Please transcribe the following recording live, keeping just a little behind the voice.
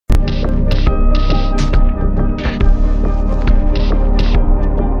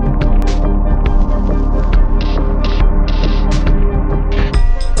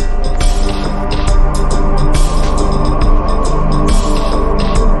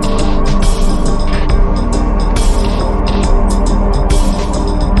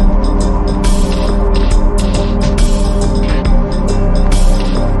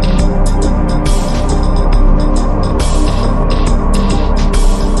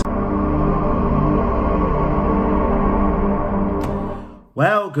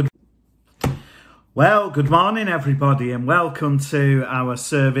Well, good morning everybody and welcome to our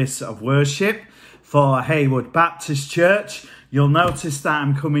service of worship for Haywood Baptist Church. You'll notice that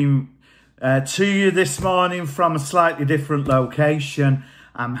I'm coming to you this morning from a slightly different location.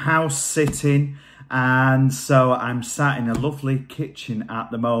 I'm house sitting and so I'm sat in a lovely kitchen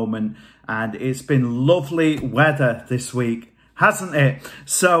at the moment, and it's been lovely weather this week, hasn't it?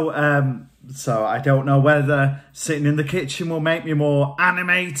 So I don't know whether sitting in the kitchen will make me more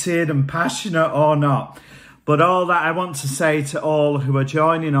animated and passionate or not. But all that I want to say to all who are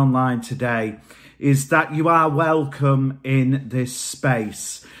joining online today is that you are welcome in this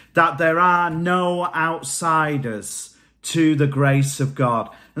space, that there are no outsiders to the grace of God.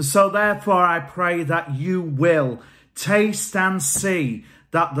 And so therefore I pray that you will taste and see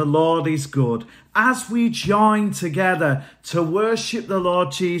that the Lord is good as we join together to worship the Lord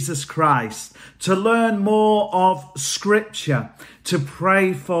Jesus Christ, to learn more of Scripture, to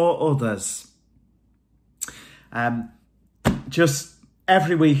pray for others. Just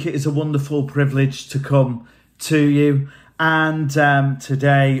every week it is a wonderful privilege to come to you. And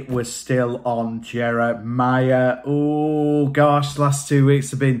today we're still on Jeremiah. Oh gosh, last 2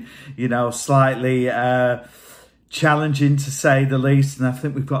 weeks have been, slightly challenging to say the least. And I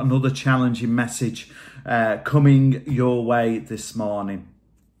think we've got another challenging message coming your way this morning.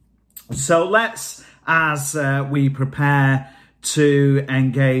 So let's, as we prepare to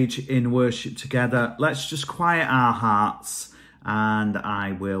engage in worship together, let's just quiet our hearts and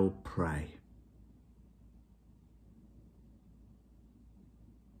I will pray.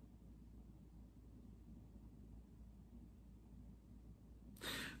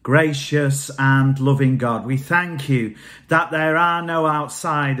 Gracious and loving God, we thank you that there are no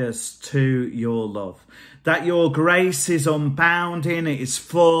outsiders to your love, that your grace is unbounding, it is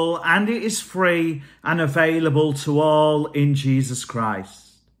full, and it is free and available to all in Jesus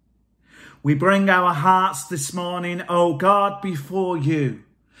Christ. We bring our hearts this morning, O God, before you,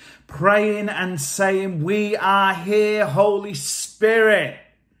 praying and saying, we are here, Holy Spirit.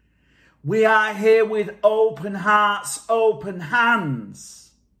 We are here with open hearts, open hands,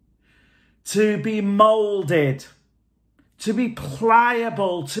 to be moulded, to be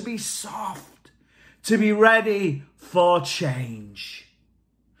pliable, to be soft, to be ready for change.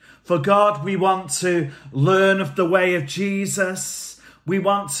 For God, we want to learn of the way of Jesus. We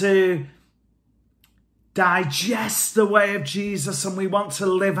want to digest the way of Jesus, and we want to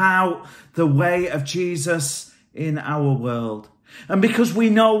live out the way of Jesus in our world. And because we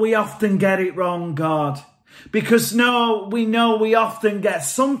know we often get it wrong, God, because we know we often get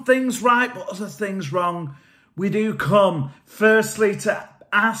some things right but other things wrong, we do come firstly to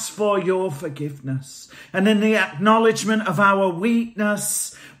ask for your forgiveness. And in the acknowledgement of our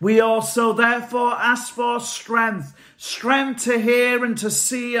weakness, we also therefore ask for strength to hear and to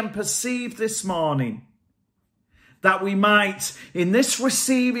see and perceive this morning, that we might, in this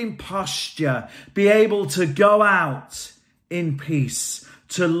receiving posture, be able to go out in peace,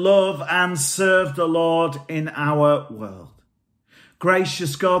 to love and serve the Lord in our world.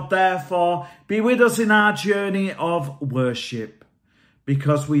 Gracious God, therefore, be with us in our journey of worship,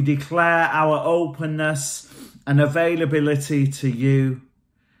 because we declare our openness and availability to you,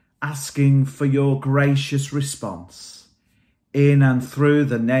 asking for your gracious response in and through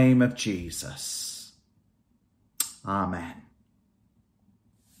the name of Jesus. Amen.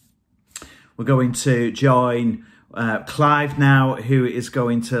 We're going to join Clive now, who is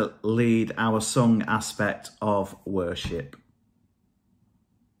going to lead our sung aspect of worship.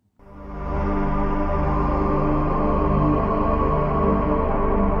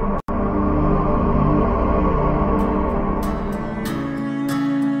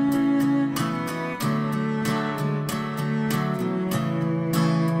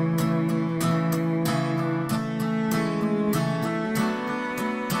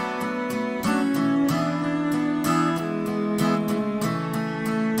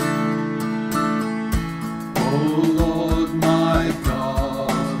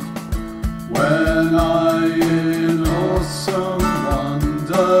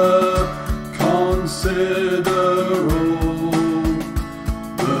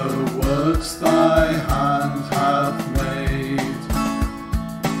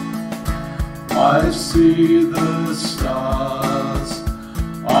 I see the stars,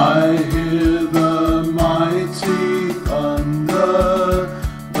 I hear the mighty thunder,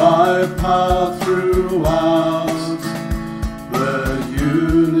 thy power throughout the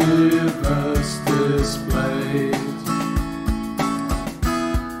universe displayed.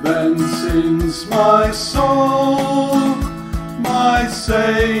 Then sings my soul, my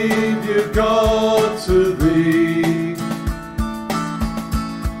Saviour God, to thee.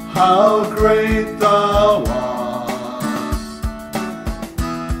 how great thou art,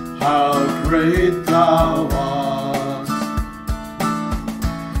 how great thou art.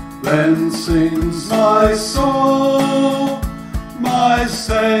 Then sings my soul, my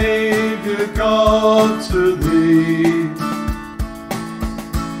Saviour God, to thee.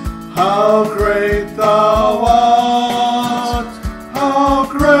 How great thou art, how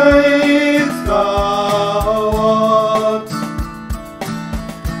great thou art.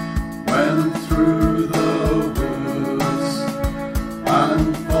 When through the woods and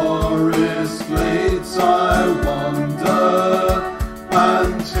forest glades I wander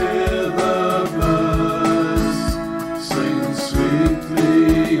and hear the birds sing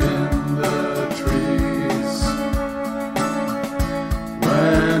sweetly in the trees,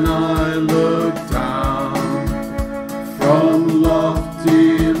 when I look down from lofty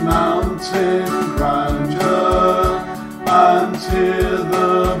mountain grandeur and hear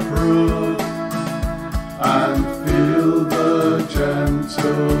the brook and feel the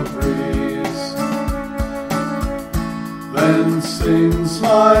gentle breeze, then sings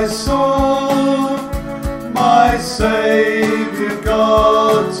my soul, my Saviour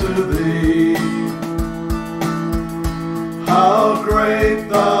God, to thee. How great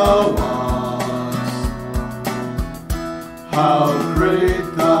thou art, how great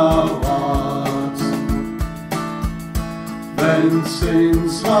thou art. Then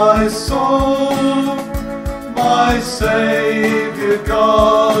sings my soul, my Saviour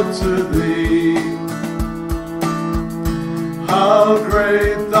God, to thee. How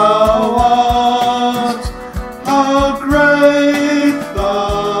great thou art, how great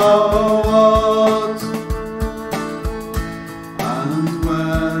thou art. And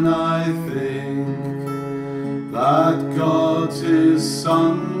when I think that God his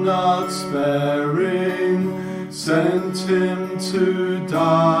Son not sparing sent him to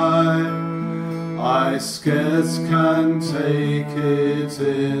die, I scarce can take it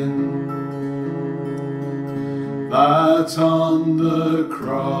in, that on the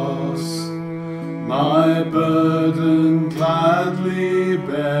cross, my burden gladly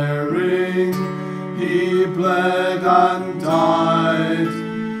bearing, he bled and died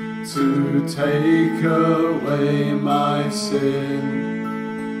to take away my sin.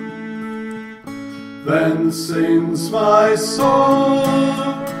 Then sings my soul,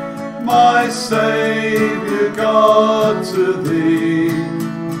 my Saviour God, to thee.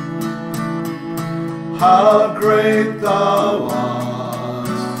 How great thou art,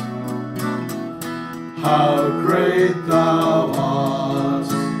 how great thou art.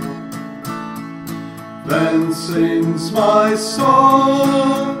 Then sings my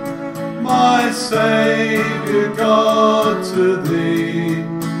soul, my Saviour God, to thee.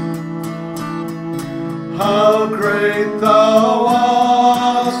 How great thou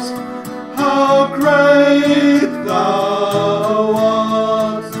art, how great thou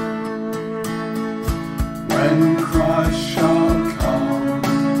art. When Christ shall come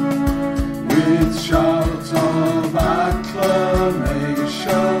with shout of acclamation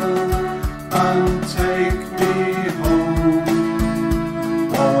and take me home,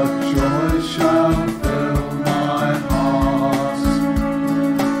 what joy shall fill my heart.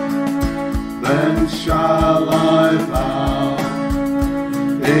 Then shall I bow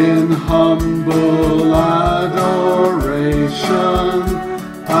in humble adoration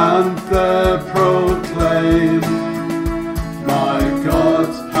and there proclaim, my God,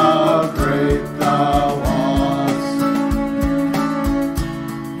 how great thou art.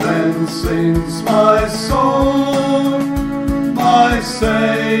 Then sings my soul, my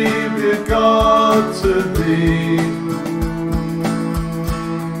Saviour God, to thee.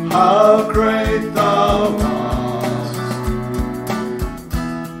 How great thou art,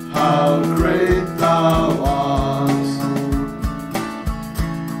 how great thou art.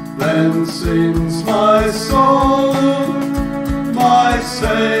 Then sings my soul, my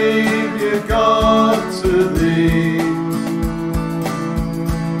Saviour God, to thee.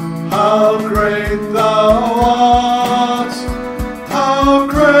 How great thou art, how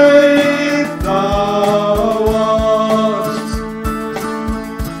great thou art.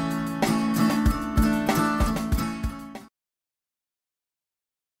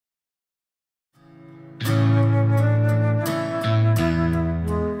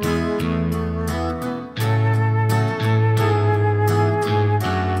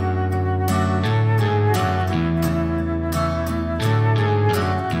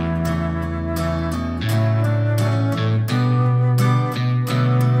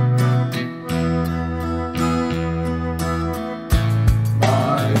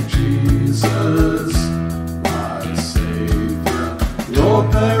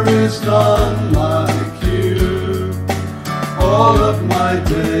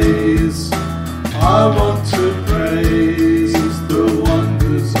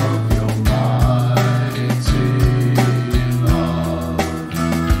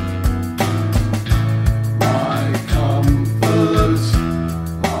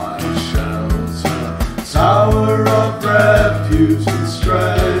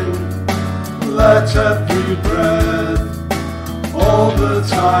 Let every breath, all that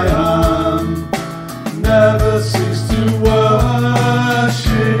I am, never cease to worship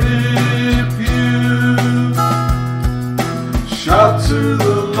you. Shout to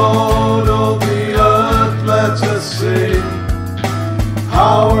the Lord, all the earth, let us sing.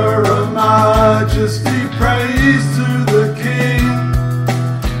 Power and majesty, praise to the King.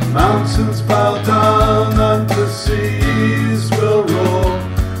 Mountains bow down and the seas will roar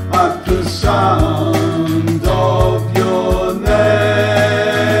at the sound of your name.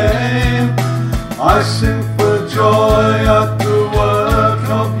 I sing for joy at the work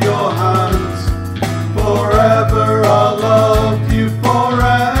of your hands. Forever I'll love you,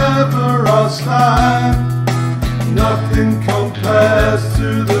 forever I'll stand. Nothing compares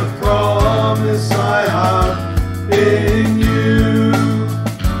to the promise I have in you.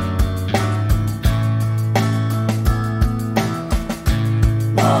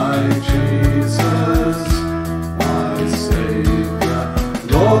 My Jesus, my Savior,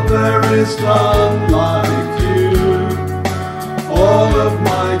 Lord, there is none like you. All of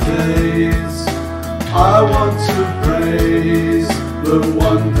my days I want to praise the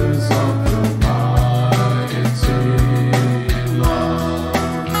wonders of your mighty love.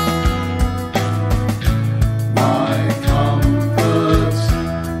 My comfort,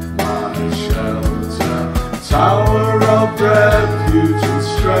 my shelter, tower of refuge and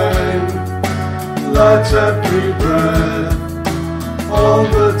strength. Let every breath, all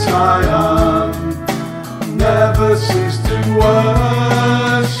that I am, never cease to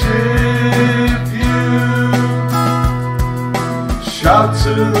worship you. Shout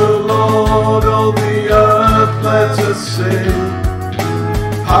to the Lord, all the earth, let us sing.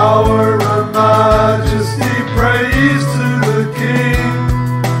 Power and majesty, praise to the King.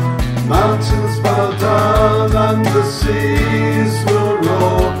 Mountains bow down and the seas will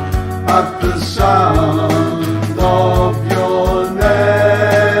roar at the sound of your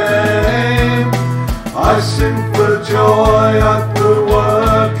name. I sing for joy at the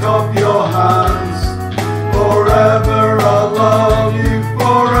work of your hands. Forever I'll love you,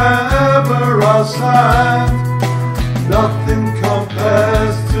 forever I'll stand. Nothing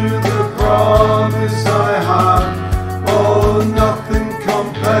compares to the promise I have. Oh, nothing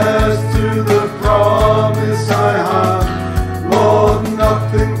compares to the promise I have. Lord,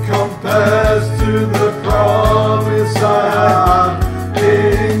 nothing compares to the promise I have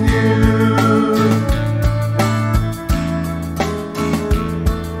in you.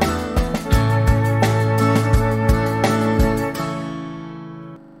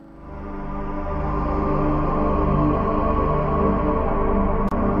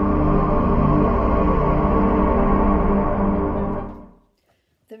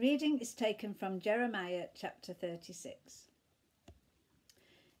 The reading is taken from Jeremiah chapter 36.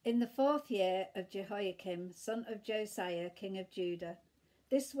 In the 4th year of Jehoiakim, son of Josiah, king of Judah,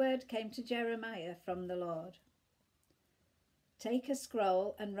 this word came to Jeremiah from the Lord. Take a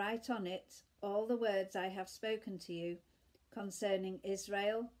scroll and write on it all the words I have spoken to you concerning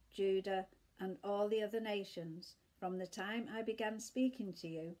Israel, Judah, and all the other nations from the time I began speaking to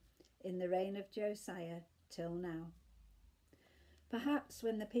you in the reign of Josiah till now. Perhaps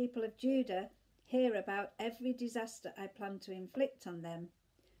when the people of Judah hear about every disaster I plan to inflict on them,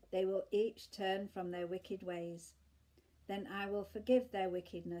 they will each turn from their wicked ways. Then I will forgive their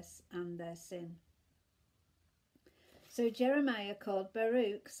wickedness and their sin. So Jeremiah called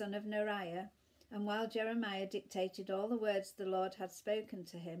Baruch, son of Neriah, and while Jeremiah dictated all the words the Lord had spoken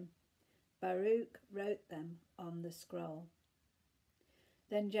to him, Baruch wrote them on the scroll.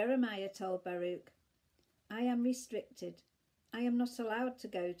 Then Jeremiah told Baruch, I am restricted. I am not allowed to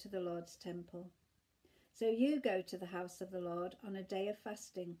go to the Lord's temple. So you go to the house of the Lord on a day of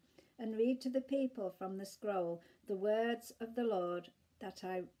fasting and read to the people from the scroll the words of the Lord that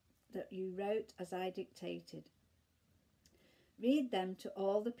you wrote as I dictated. Read them to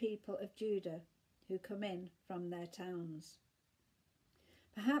all the people of Judah who come in from their towns.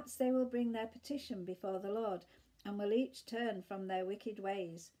 Perhaps they will bring their petition before the Lord and will each turn from their wicked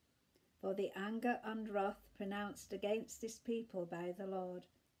ways, for the anger and wrath pronounced against this people by the Lord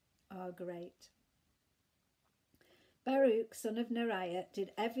are great. Baruch, son of Neriah,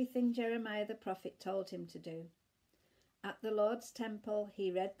 did everything Jeremiah the prophet told him to do. At the Lord's temple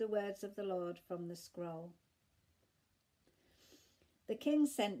he read the words of the Lord from the scroll. The king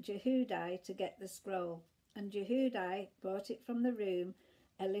sent Jehudi to get the scroll, and Jehudi brought it from the room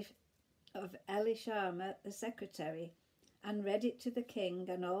of Elishama the secretary, and read it to the king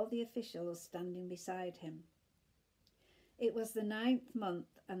and all the officials standing beside him. It was the 9th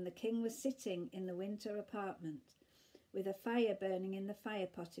month, and the king was sitting in the winter apartment, with a fire burning in the fire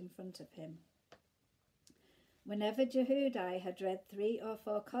pot in front of him. Whenever Jehudi had read 3 or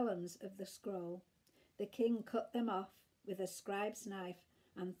 4 columns of the scroll, the king cut them off with a scribe's knife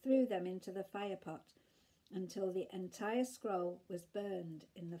and threw them into the firepot until the entire scroll was burned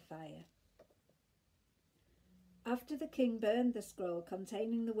in the fire. After the king burned the scroll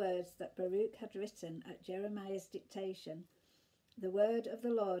containing the words that Baruch had written at Jeremiah's dictation, the word of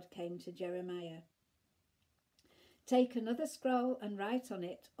the Lord came to Jeremiah. Take another scroll and write on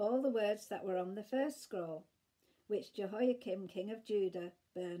it all the words that were on the first scroll, which Jehoiakim king of Judah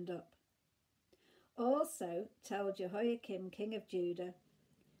burned up. Also tell Jehoiakim king of Judah,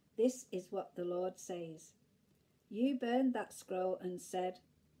 this is what the Lord says. You burned that scroll and said,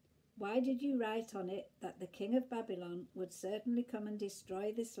 why did you write on it that the king of Babylon would certainly come and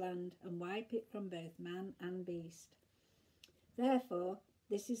destroy this land and wipe it from both man and beast? Therefore,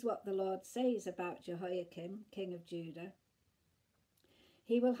 this is what the Lord says about Jehoiakim, king of Judah.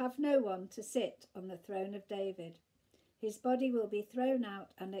 He will have no one to sit on the throne of David. His body will be thrown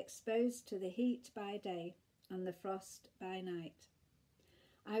out and exposed to the heat by day and the frost by night.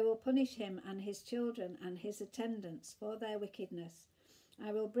 I will punish him and his children and his attendants for their wickedness.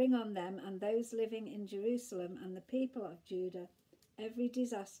 I will bring on them and those living in Jerusalem and the people of Judah every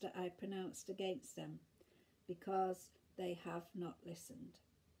disaster I pronounced against them, because they have not listened.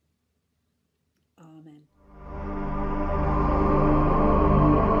 Amen.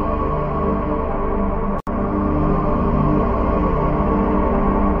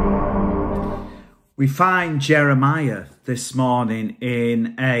 We find Jeremiah this morning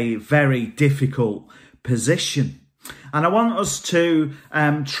in a very difficult position. And I want us to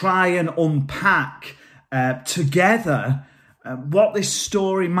try and unpack together what this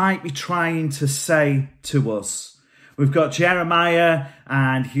story might be trying to say to us. We've got Jeremiah,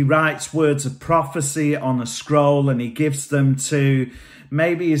 and he writes words of prophecy on a scroll, and he gives them to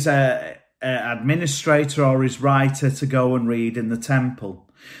maybe his administrator or his writer to go and read in the temple.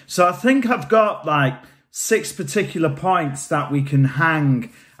 So I think I've got like 6 particular points that we can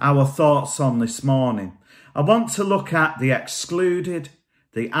hang our thoughts on this morning. I want to look at the excluded,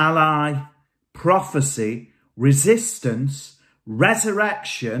 the ally, prophecy, resistance,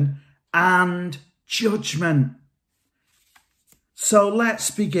 resurrection, and judgment. So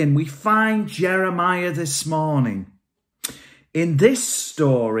let's begin. We find Jeremiah this morning. In this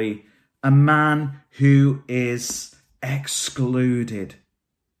story, a man who is excluded.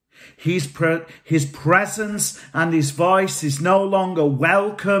 His presence and his voice is no longer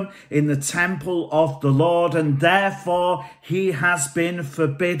welcome in the temple of the Lord, and therefore he has been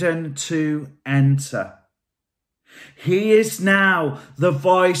forbidden to enter. He is now the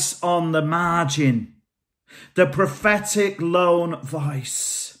voice on the margin, the prophetic lone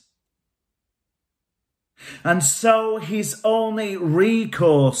voice. And so his only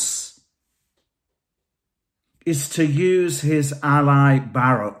recourse is to use his ally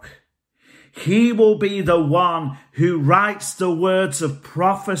Baruch. He will be the one who writes the words of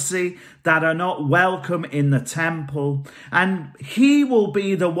prophecy that are not welcome in the temple. And he will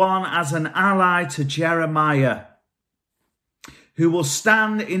be the one as an ally to Jeremiah, who will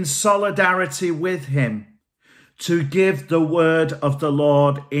stand in solidarity with him to give the word of the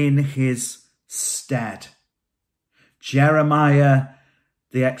Lord in his stead. Jeremiah,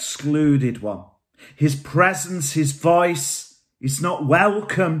 the excluded one. His presence, his voice is not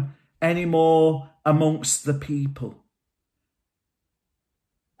welcome anymore amongst the people.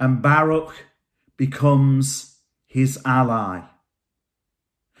 And Baruch becomes his ally,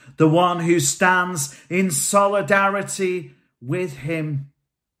 the one who stands in solidarity with him.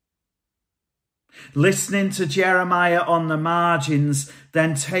 Listening to Jeremiah on the margins,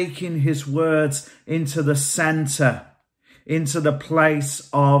 then taking his words into the centre, into the place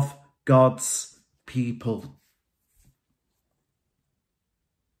of God's people.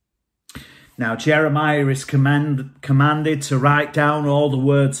 Now, Jeremiah is commanded to write down all the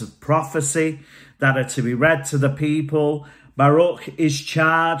words of prophecy that are to be read to the people. Baruch is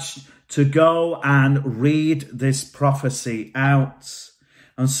charged to go and read this prophecy out.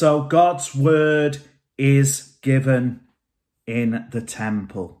 And so God's word is given in the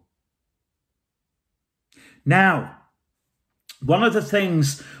temple. Now, one of the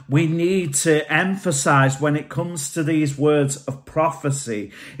things we need to emphasize when it comes to these words of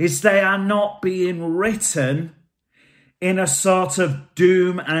prophecy is they are not being written in a sort of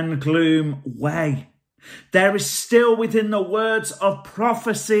doom and gloom way. There is still within the words of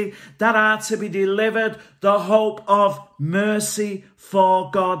prophecy that are to be delivered the hope of mercy for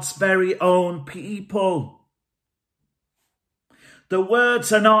God's very own people. The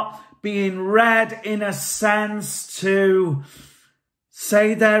words are not being read in a sense to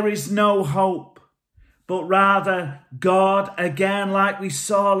say there is no hope, but rather God, again, like we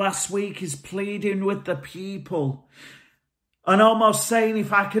saw last week, is pleading with the people and almost saying,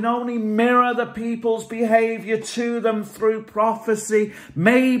 if I can only mirror the people's behaviour to them through prophecy,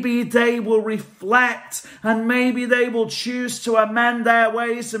 maybe they will reflect and maybe they will choose to amend their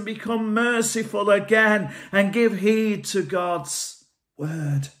ways and become merciful again and give heed to God's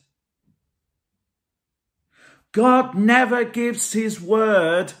word. God never gives his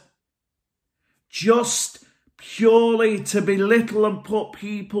word just purely to belittle and put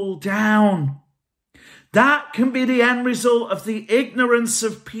people down. That can be the end result of the ignorance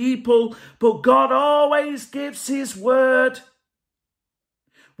of people, but God always gives his word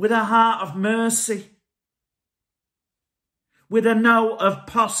with a heart of mercy, with a note of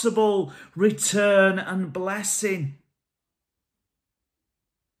possible return and blessing.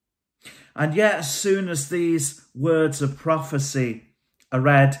 And yet, as soon as these words of prophecy are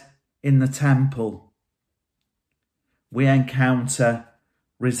read in the temple, we encounter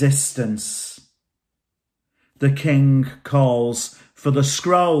resistance. The king calls for the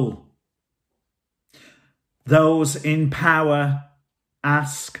scroll. Those in power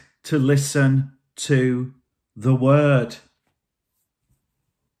ask to listen to the word.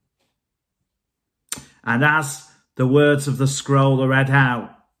 And as the words of the scroll are read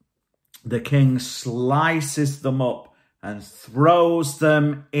out, the king slices them up and throws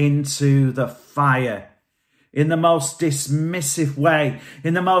them into the fire in the most dismissive way,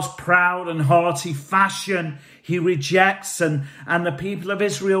 in the most proud and haughty fashion. He rejects, and the people of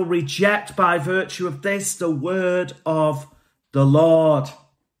Israel reject by virtue of this the word of the Lord.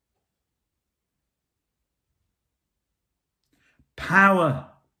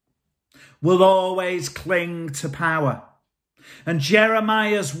 Power will always cling to power. And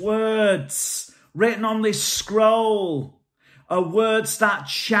Jeremiah's words written on this scroll are words that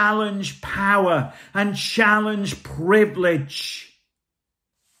challenge power and challenge privilege.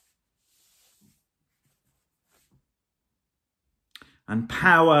 And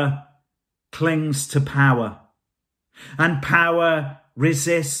power clings to power. And power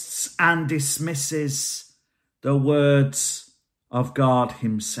resists and dismisses the words of God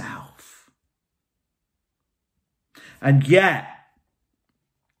himself. And yet,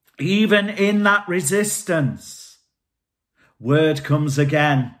 even in that resistance, word comes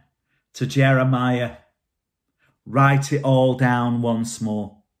again to Jeremiah. Write it all down once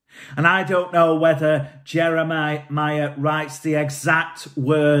more. And I don't know whether Jeremiah writes the exact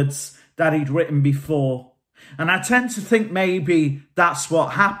words that he'd written before. And I tend to think maybe that's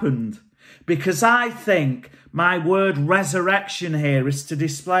what happened, because I think my word resurrection here is to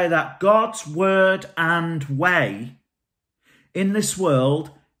display that God's word and way in this world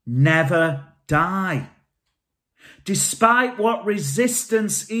never die. Despite what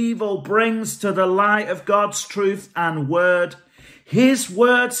resistance evil brings to the light of God's truth and word, his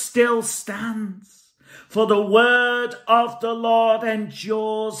word still stands. For the word of the Lord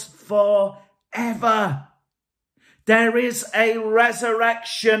endures forever. There is a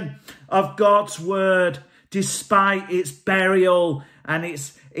resurrection of God's word despite its burial and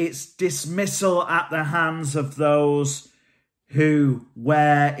its dismissal at the hands of those who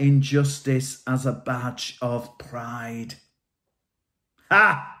wear injustice as a badge of pride.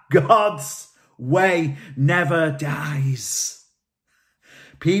 God's way never dies.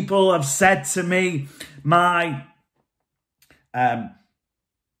 People have said to me, my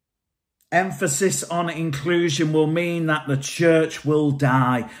emphasis on inclusion will mean that the church will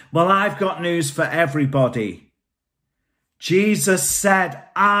die. Well, I've got news for everybody. Jesus said,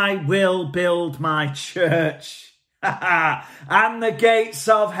 I will build my church. And the gates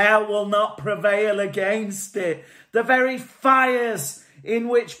of hell will not prevail against it. The very fires in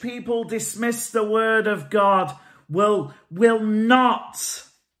which people dismiss the word of God will not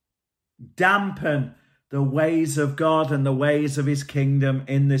dampen the ways of God and the ways of his kingdom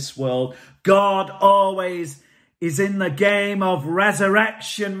in this world. God always is in the game of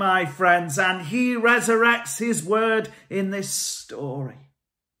resurrection, my friends, and he resurrects his word in this story.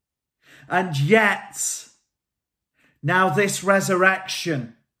 And yet, now this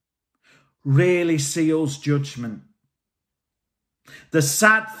resurrection really seals judgment. The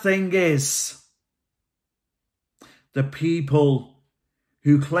sad thing is, the people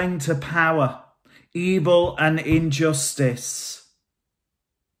who cling to power, evil and injustice,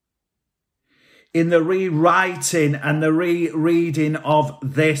 in the rewriting and the rereading of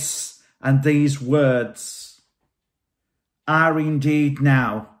this and these words, are indeed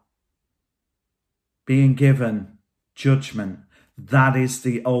now being given judgment. That is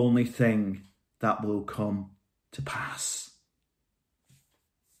the only thing that will come to pass.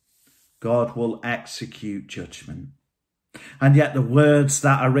 God will execute judgment. And yet the words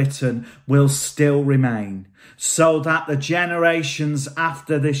that are written will still remain, so that the generations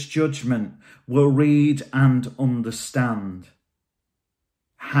after this judgment will read and understand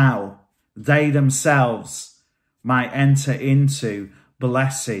how they themselves might enter into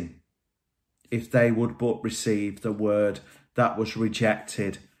blessing if they would but receive the word that was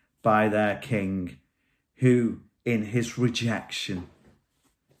rejected by their king, who in his rejection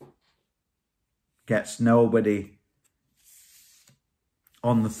gets nobody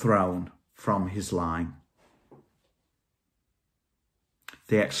on the throne from his line.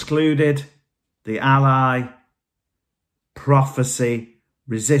 The excluded, the ally, prophecy,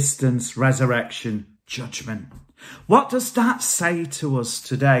 resistance, resurrection, judgment. What does that say to us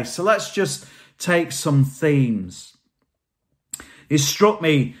today? So let's just take some themes. It struck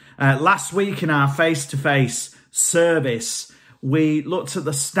me last week in our face-to-face service, we looked at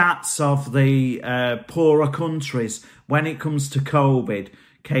the stats of the poorer countries when it comes to COVID,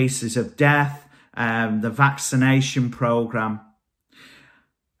 cases of death, the vaccination programme.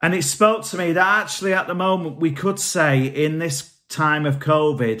 And it spoke to me that actually at the moment we could say in this time of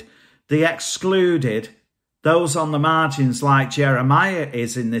COVID, the excluded, those on the margins like Jeremiah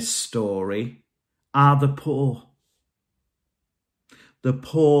is in this story, are the poor. The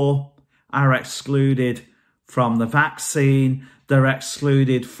poor are excluded from the vaccine. They're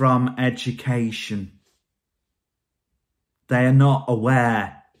excluded from education. They are not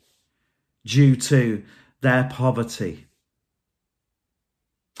aware due to their poverty.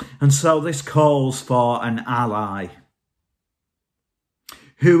 And so this calls for an ally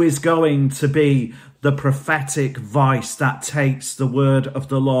who is going to be the prophetic voice that takes the word of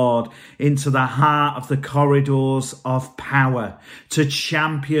the Lord into the heart of the corridors of power to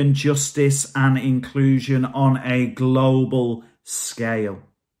champion justice and inclusion on a global scale.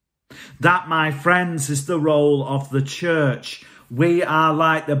 That, my friends, is the role of the church. We are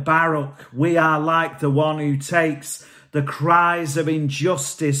like the Baruch. We are like the one who takes the cries of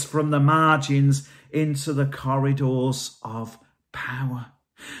injustice from the margins into the corridors of power.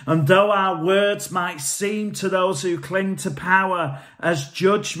 And though our words might seem to those who cling to power as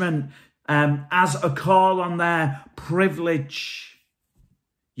judgment, as a call on their privilege,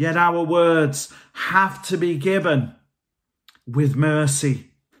 yet our words have to be given with mercy,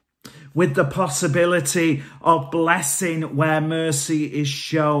 with the possibility of blessing where mercy is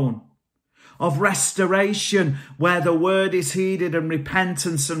shown, of restoration where the word is heeded and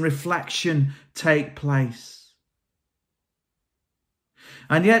repentance and reflection take place.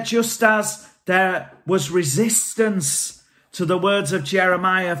 And yet, just as there was resistance to the words of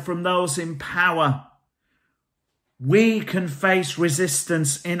Jeremiah from those in power, we can face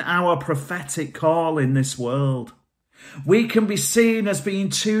resistance in our prophetic call in this world. We can be seen as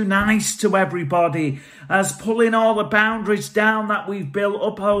being too nice to everybody, as pulling all the boundaries down that we've built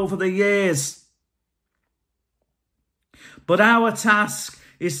up over the years. But our task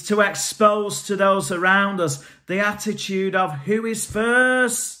is to expose to those around us the attitude of who is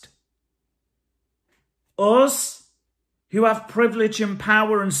first. Us, who have privilege and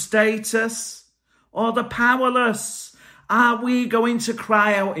power and status, or the powerless? Are we going to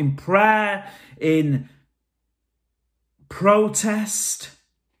cry out in prayer, in protest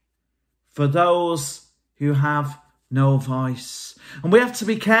for those who have no voice? And we have to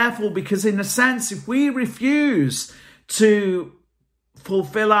be careful, because in a sense, if we refuse to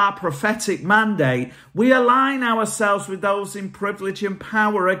fulfill our prophetic mandate, we align ourselves with those in privilege and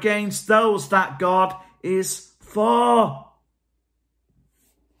power against those that God is for.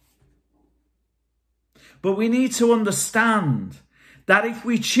 But we need to understand that if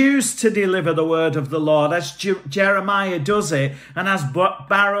we choose to deliver the word of the Lord, as Jeremiah does it, and as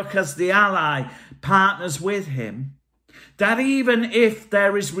Baruch as the ally partners with him, that even if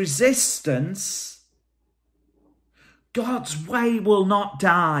there is resistance, God's way will not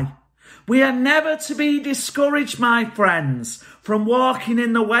die. We are never to be discouraged, my friends, from walking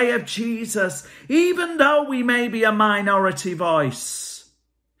in the way of Jesus, even though we may be a minority voice.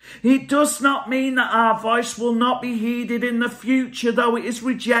 It does not mean that our voice will not be heeded in the future, though it is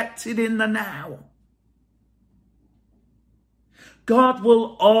rejected in the now. God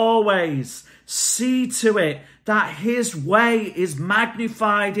will always see to it that his way is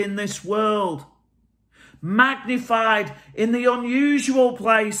magnified in this world. Magnified in the unusual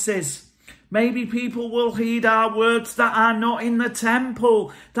places. Maybe people will heed our words that are not in the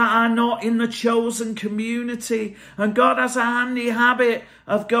temple, that are not in the chosen community. And God has a handy habit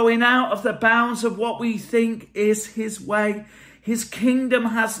of going out of the bounds of what we think is his way. His kingdom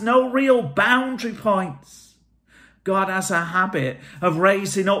has no real boundary points. God has a habit of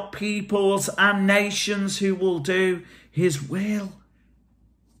raising up peoples and nations who will do his will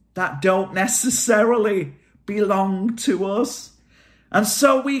that don't necessarily belong to us. And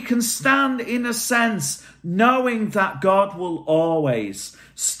so we can stand, in a sense, knowing that God will always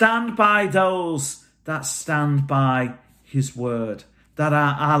stand by those that stand by his word, that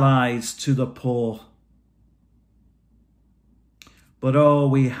are allies to the poor. But oh,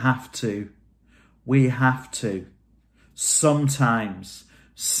 we have to sometimes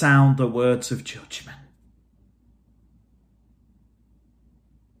sound the words of judgment.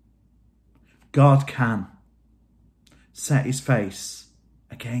 God can set his face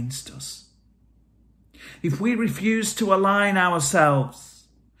against us. If we refuse to align ourselves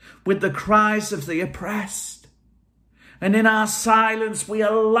with the cries of the oppressed, and in our silence we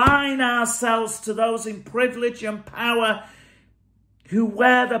align ourselves to those in privilege and power who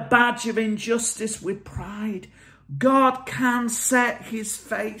wear the badge of injustice with pride, God can set his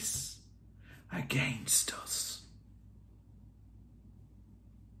face against us.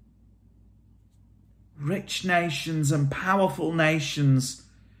 Rich nations and powerful nations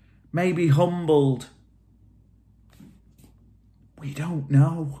may be humbled. We don't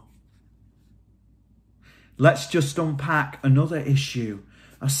know. Let's just unpack another issue.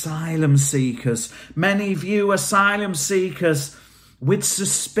 Asylum seekers. Many view asylum seekers with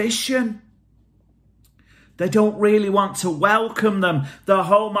suspicion. They don't really want to welcome them. The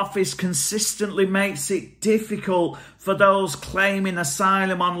Home Office consistently makes it difficult for those claiming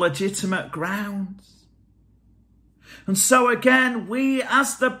asylum on legitimate grounds. And so again, we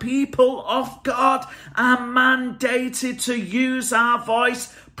as the people of God are mandated to use our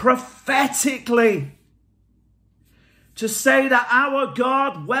voice prophetically, to say that our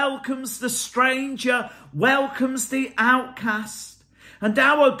God welcomes the stranger, welcomes the outcast. And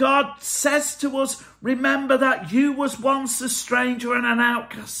our God says to us, remember that you was once a stranger and an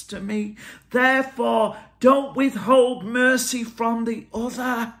outcast to me. Therefore, don't withhold mercy from the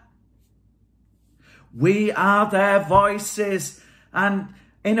other. We are their voices, and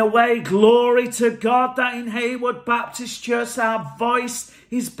in a way, glory to God that in Hayward Baptist Church our voice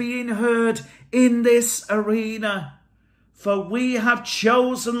is being heard in this arena. For we have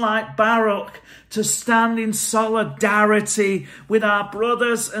chosen, like Baruch, to stand in solidarity with our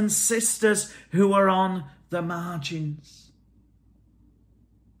brothers and sisters who are on the margins.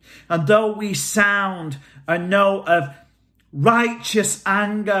 And though we sound a note of righteous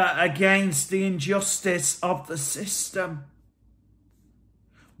anger against the injustice of the system,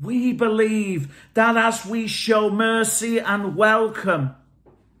 we believe that as we show mercy and welcome,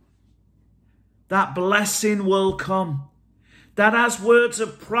 that blessing will come. That as words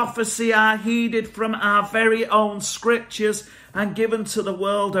of prophecy are heeded from our very own scriptures and given to the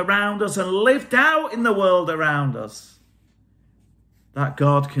world around us and lived out in the world around us, that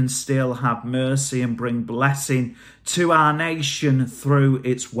God can still have mercy and bring blessing to our nation through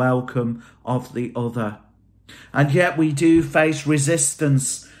its welcome of the other. And yet we do face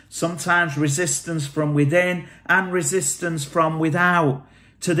resistance, sometimes resistance from within and resistance from without,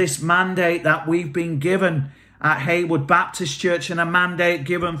 to this mandate that we've been given at Hayward Baptist Church, and a mandate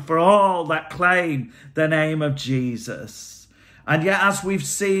given for all that claim the name of Jesus. And yet, as we've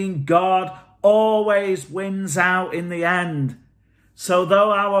seen, God always wins out in the end. So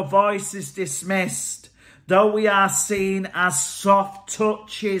though our voice is dismissed, though we are seen as soft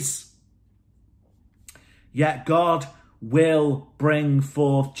touches, yet God will bring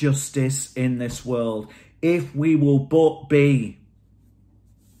forth justice in this world if we will but be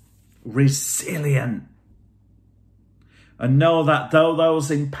resilient. And know that though those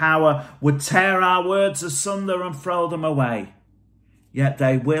in power would tear our words asunder and throw them away, yet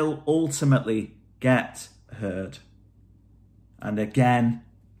they will ultimately get heard. And again,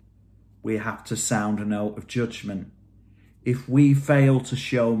 we have to sound a note of judgment. If we fail to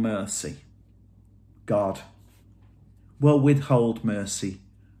show mercy, God will withhold mercy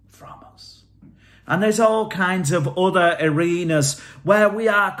from us. And there's all kinds of other arenas where we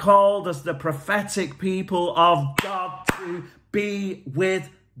are called as the prophetic people of God to be with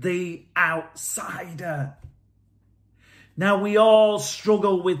the outsider. Now, we all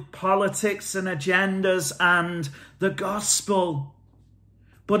struggle with politics and agendas and the gospel.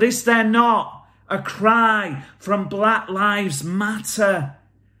 But is there not a cry from Black Lives Matter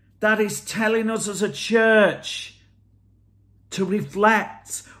that is telling us as a church to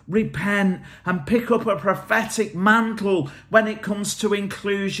reflect, repent, and pick up a prophetic mantle when it comes to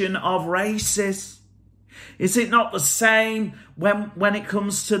inclusion of races? Is it not the same when it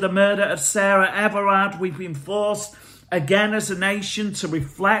comes to the murder of Sarah Everard? We've been forced again as a nation to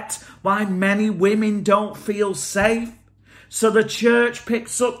reflect why many women don't feel safe. So the church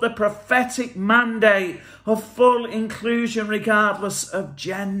picks up the prophetic mandate of full inclusion regardless of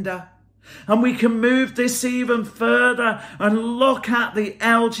gender. And we can move this even further and look at the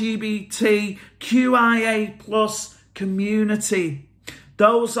LGBTQIA plus community.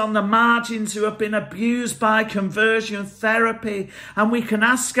 Those on the margins who have been abused by conversion therapy. And we can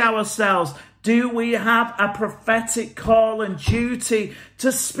ask ourselves, do we have a prophetic call and duty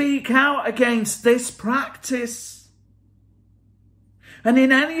to speak out against this practice? And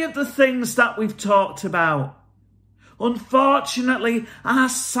in any of the things that we've talked about, unfortunately, our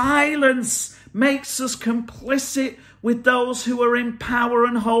silence makes us complicit with those who are in power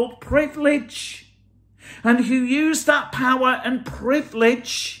and hold privilege, and who use that power and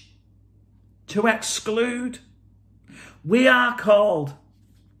privilege to exclude. We are called.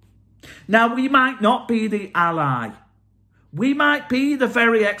 Now, we might not be the ally. We might be the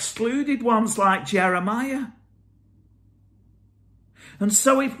very excluded ones like Jeremiah. And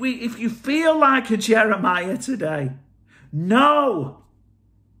so if you feel like a Jeremiah today, know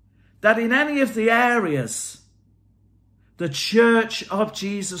that in any of the areas, the Church of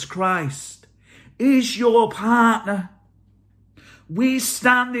Jesus Christ is your partner. We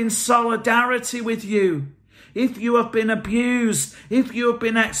stand in solidarity with you. If you have been abused, if you have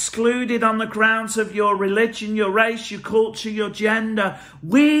been excluded on the grounds of your religion, your race, your culture, your gender,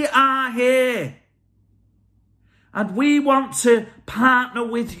 we are here. And we want to partner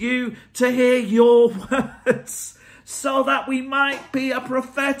with you to hear your words so that we might be a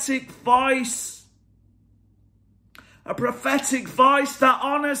prophetic voice. A prophetic voice that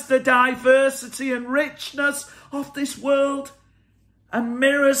honours the diversity and richness of this world and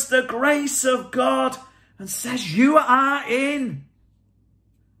mirrors the grace of God and says, you are in.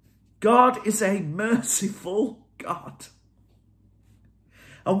 God is a merciful God.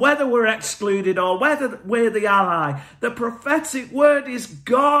 And whether we're excluded or whether we're the ally, the prophetic word is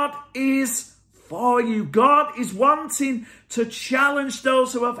God is for you. God is wanting to challenge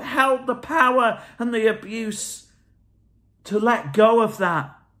those who have held the power and the abuse to let go of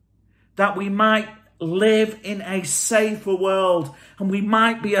that we might live in a safer world and we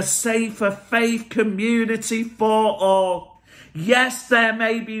might be a safer faith community for all. Yes, there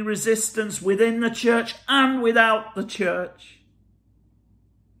may be resistance within the church and without the church.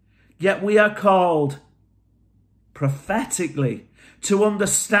 Yet we are called prophetically to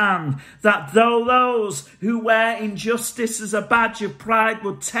understand that though those who wear injustice as a badge of pride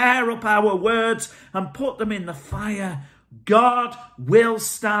would tear up our words and put them in the fire, God will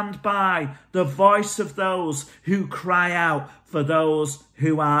stand by the voice of those who cry out for those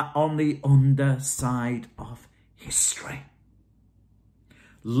who are on the underside of history.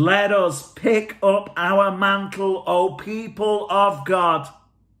 Let us pick up our mantle, O people of God,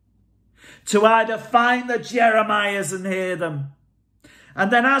 to either find the Jeremiahs and hear them, and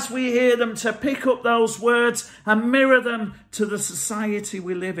then as we hear them, to pick up those words and mirror them to the society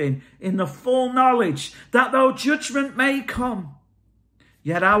we live in the full knowledge that though judgment may come,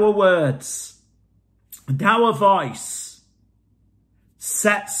 yet our words and our voice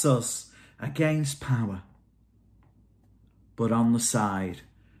sets us against power, but on the side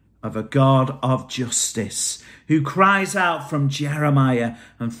of a God of justice who cries out from Jeremiah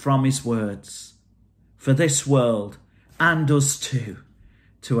and from his words for this world and us too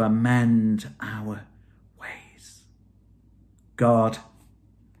to amend our ways. God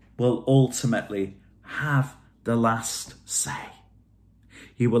will ultimately have the last say.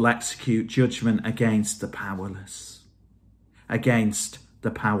 He will execute judgment against the powerless, against the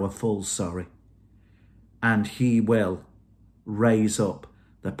powerful, and he will raise up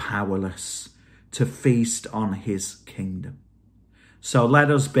the powerless to feast on his kingdom. So let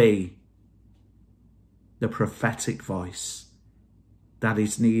us be the prophetic voice that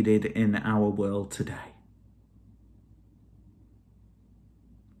is needed in our world today.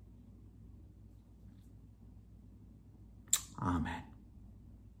 Amen.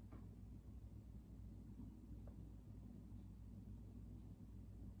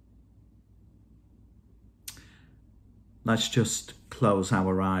 Let's just close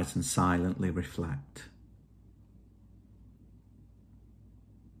our eyes and silently reflect.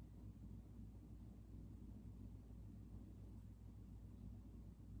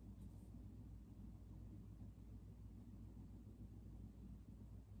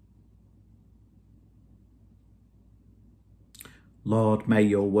 Lord, may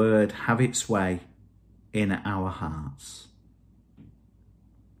your word have its way in our hearts.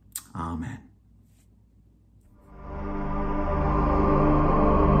 Amen.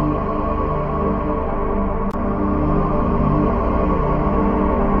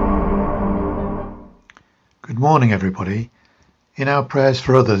 morning, everybody. In our prayers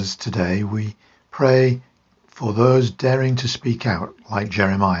for others today, we pray for those daring to speak out like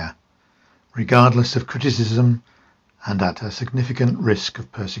Jeremiah, regardless of criticism and at a significant risk of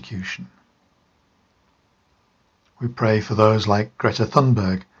persecution. We pray for those like Greta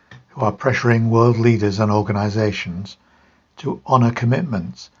Thunberg, who are pressuring world leaders and organisations to honour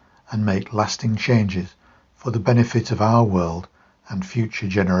commitments and make lasting changes for the benefit of our world and future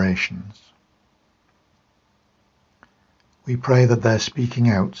generations. We pray that their speaking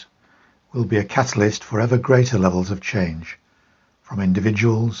out will be a catalyst for ever greater levels of change from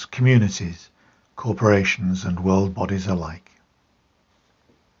individuals, communities, corporations and world bodies alike.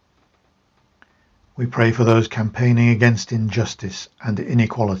 We pray for those campaigning against injustice and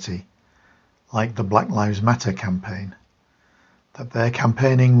inequality, like the Black Lives Matter campaign, that their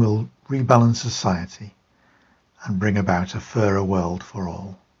campaigning will rebalance society and bring about a fairer world for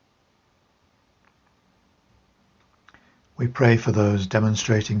all. We pray for those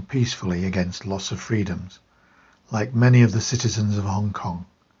demonstrating peacefully against loss of freedoms, like many of the citizens of Hong Kong.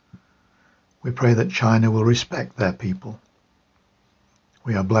 We pray that China will respect their people.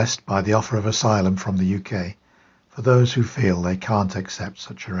 We are blessed by the offer of asylum from the UK for those who feel they can't accept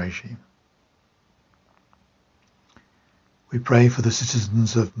such a regime. We pray for the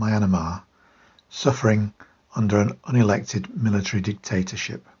citizens of Myanmar suffering under an unelected military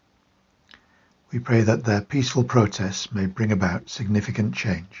dictatorship. We pray that their peaceful protests may bring about significant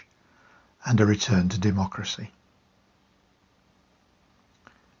change and a return to democracy.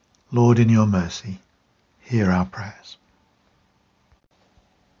 Lord, in your mercy, hear our prayers.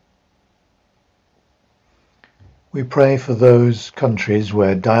 We pray for those countries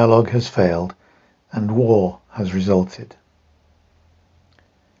where dialogue has failed and war has resulted.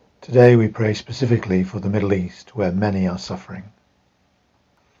 Today we pray specifically for the Middle East, where many are suffering.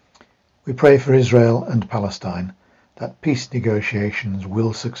 We pray for Israel and Palestine that peace negotiations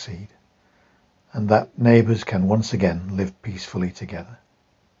will succeed and that neighbours can once again live peacefully together.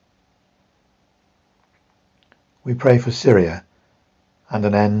 We pray for Syria and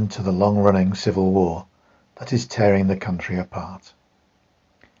an end to the long-running civil war that is tearing the country apart.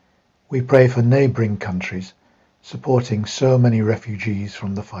 We pray for neighbouring countries supporting so many refugees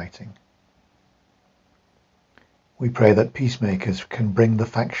from the fighting. We pray that peacemakers can bring the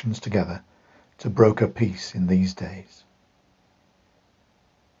factions together to broker peace in these days.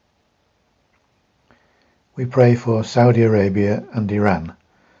 We pray for Saudi Arabia and Iran,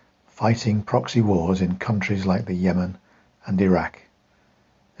 fighting proxy wars in countries like the Yemen and Iraq,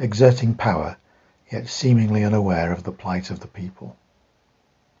 exerting power yet seemingly unaware of the plight of the people.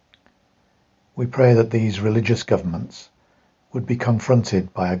 We pray that these religious governments would be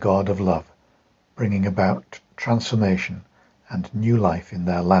confronted by a God of love, bringing about transformation and new life in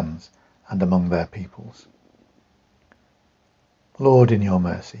their lands and among their peoples. Lord, in your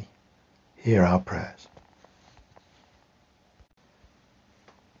mercy, hear our prayers.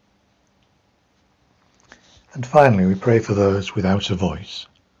 And finally, we pray for those without a voice.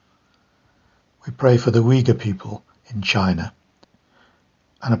 We pray for the Uyghur people in China,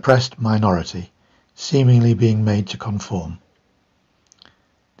 an oppressed minority seemingly being made to conform.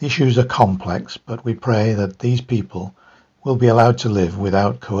 The issues are complex, but we pray that these people will be allowed to live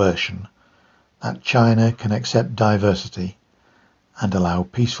without coercion, that China can accept diversity and allow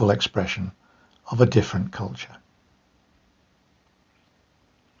peaceful expression of a different culture.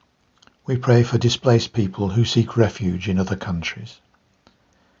 We pray for displaced people who seek refuge in other countries.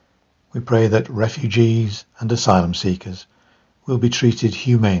 We pray that refugees and asylum seekers will be treated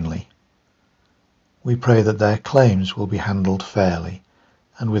humanely. We pray that their claims will be handled fairly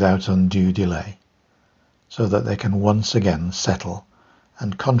and without undue delay, so that they can once again settle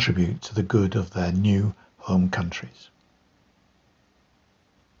and contribute to the good of their new home countries.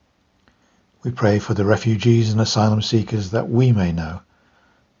 We pray for the refugees and asylum seekers that we may know,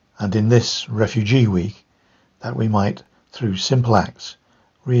 and in this Refugee Week, that we might, through simple acts,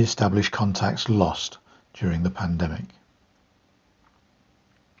 re-establish contacts lost during the pandemic.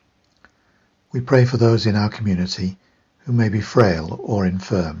 We pray for those in our community who may be frail or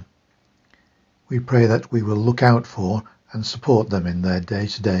infirm. We pray that we will look out for and support them in their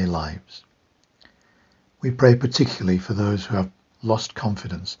day-to-day lives. We pray particularly for those who have lost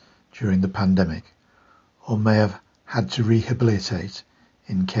confidence during the pandemic or may have had to rehabilitate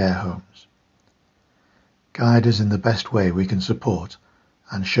in care homes. Guide us in the best way we can support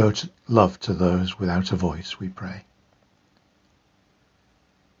and show love to those without a voice, we pray.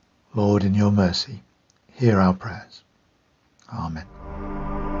 Lord, in your mercy, hear our prayers. Amen.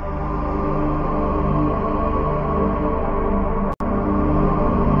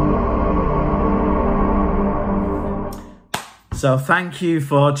 So thank you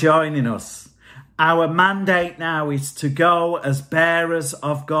for joining us. Our mandate now is to go as bearers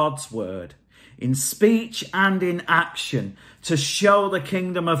of God's word, in speech and in action, to show the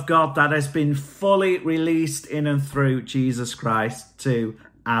kingdom of God that has been fully released in and through Jesus Christ to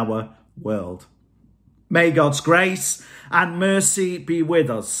our world. May God's grace and mercy be with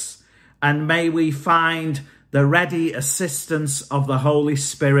us, and may we find the ready assistance of the Holy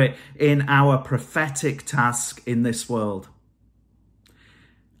Spirit in our prophetic task in this world.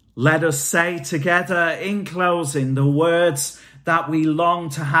 Let us say together in closing the words that we long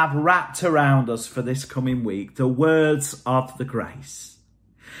to have wrapped around us for this coming week, the words of the grace.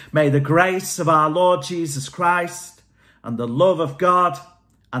 May the grace of our Lord Jesus Christ and the love of God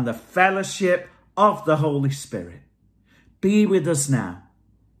and the fellowship of the Holy Spirit be with us now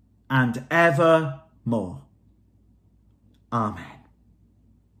and evermore. Amen.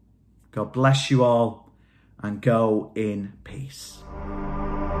 God bless you all and go in peace.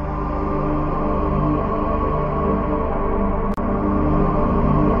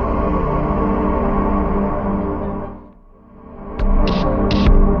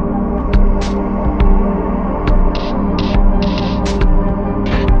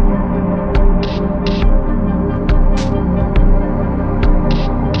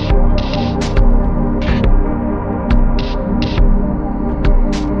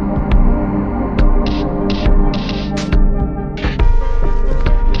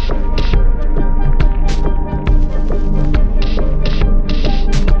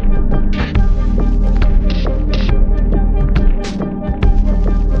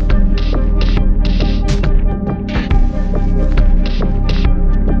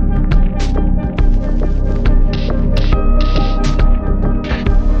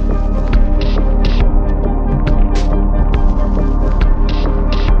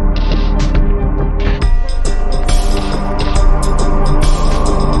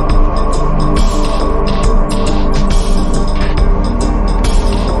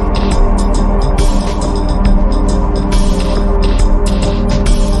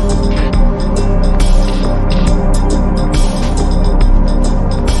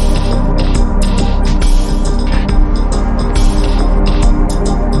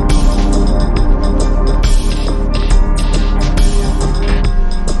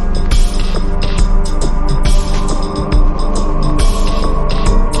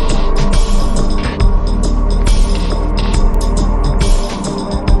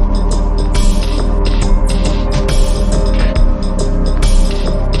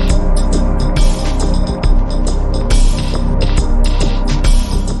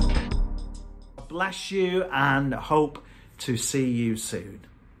 Bless you and hope to see you soon.